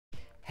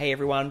Hey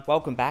everyone,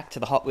 welcome back to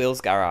the Hot Wheels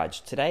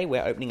Garage. Today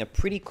we're opening a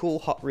pretty cool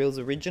Hot Wheels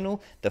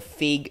original, the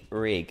Fig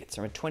Rig. It's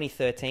from a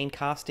 2013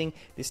 casting.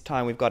 This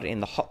time we've got it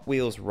in the Hot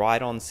Wheels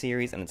Ride Ons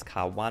Series and it's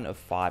car 1 of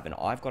 5 and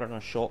I've got it on a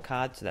short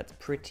card, so that's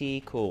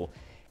pretty cool.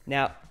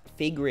 Now,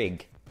 Fig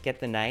Rig, get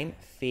the name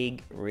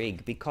Fig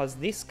Rig because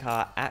this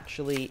car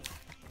actually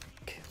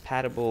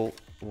compatible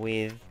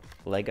with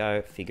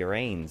LEGO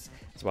figurines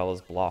as well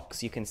as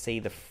blocks. You can see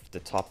the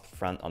top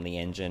front on the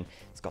engine.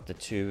 It's got the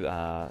two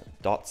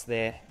dots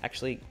there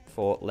actually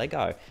for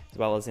LEGO, as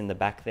well as in the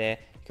back there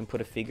you can put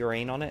a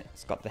figurine on it.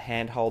 It's got the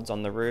handholds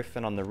on the roof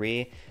and on the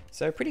rear,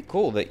 so pretty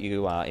cool that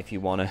you if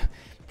you want to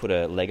put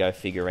a LEGO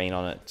figurine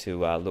on it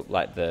to look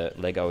like the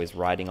LEGO is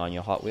riding on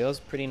your Hot Wheels.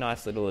 Pretty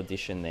nice little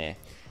addition there.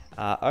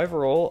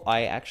 Overall,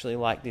 I actually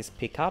like this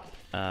pickup.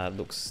 It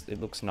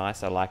looks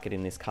nice. I like it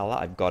in this color.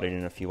 I've got it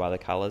in a few other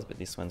colors, but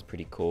this one's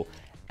pretty cool.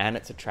 And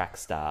it's a track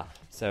star,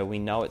 so we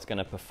know it's going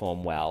to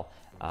perform well.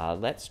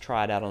 Let's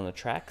try it out on the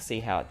track, see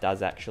how it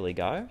does actually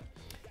go.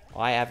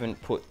 I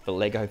haven't put the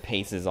LEGO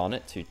pieces on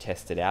it to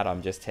test it out.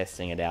 I'm just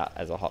testing it out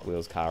as a Hot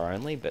Wheels car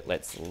only, but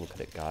let's look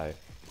at it go.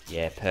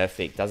 Yeah,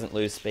 perfect. Doesn't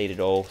lose speed at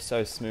all.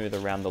 So smooth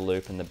around the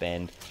loop and the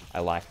bend. I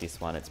like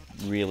this one. It's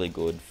really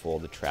good for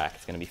the track.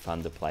 It's going to be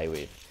fun to play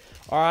with.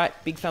 Alright,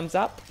 big thumbs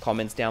up,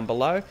 comments down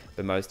below,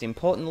 but most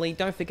importantly,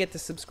 don't forget to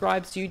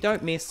subscribe so you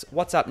don't miss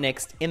what's up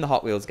next in the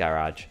Hot Wheels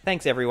Garage.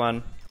 Thanks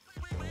everyone.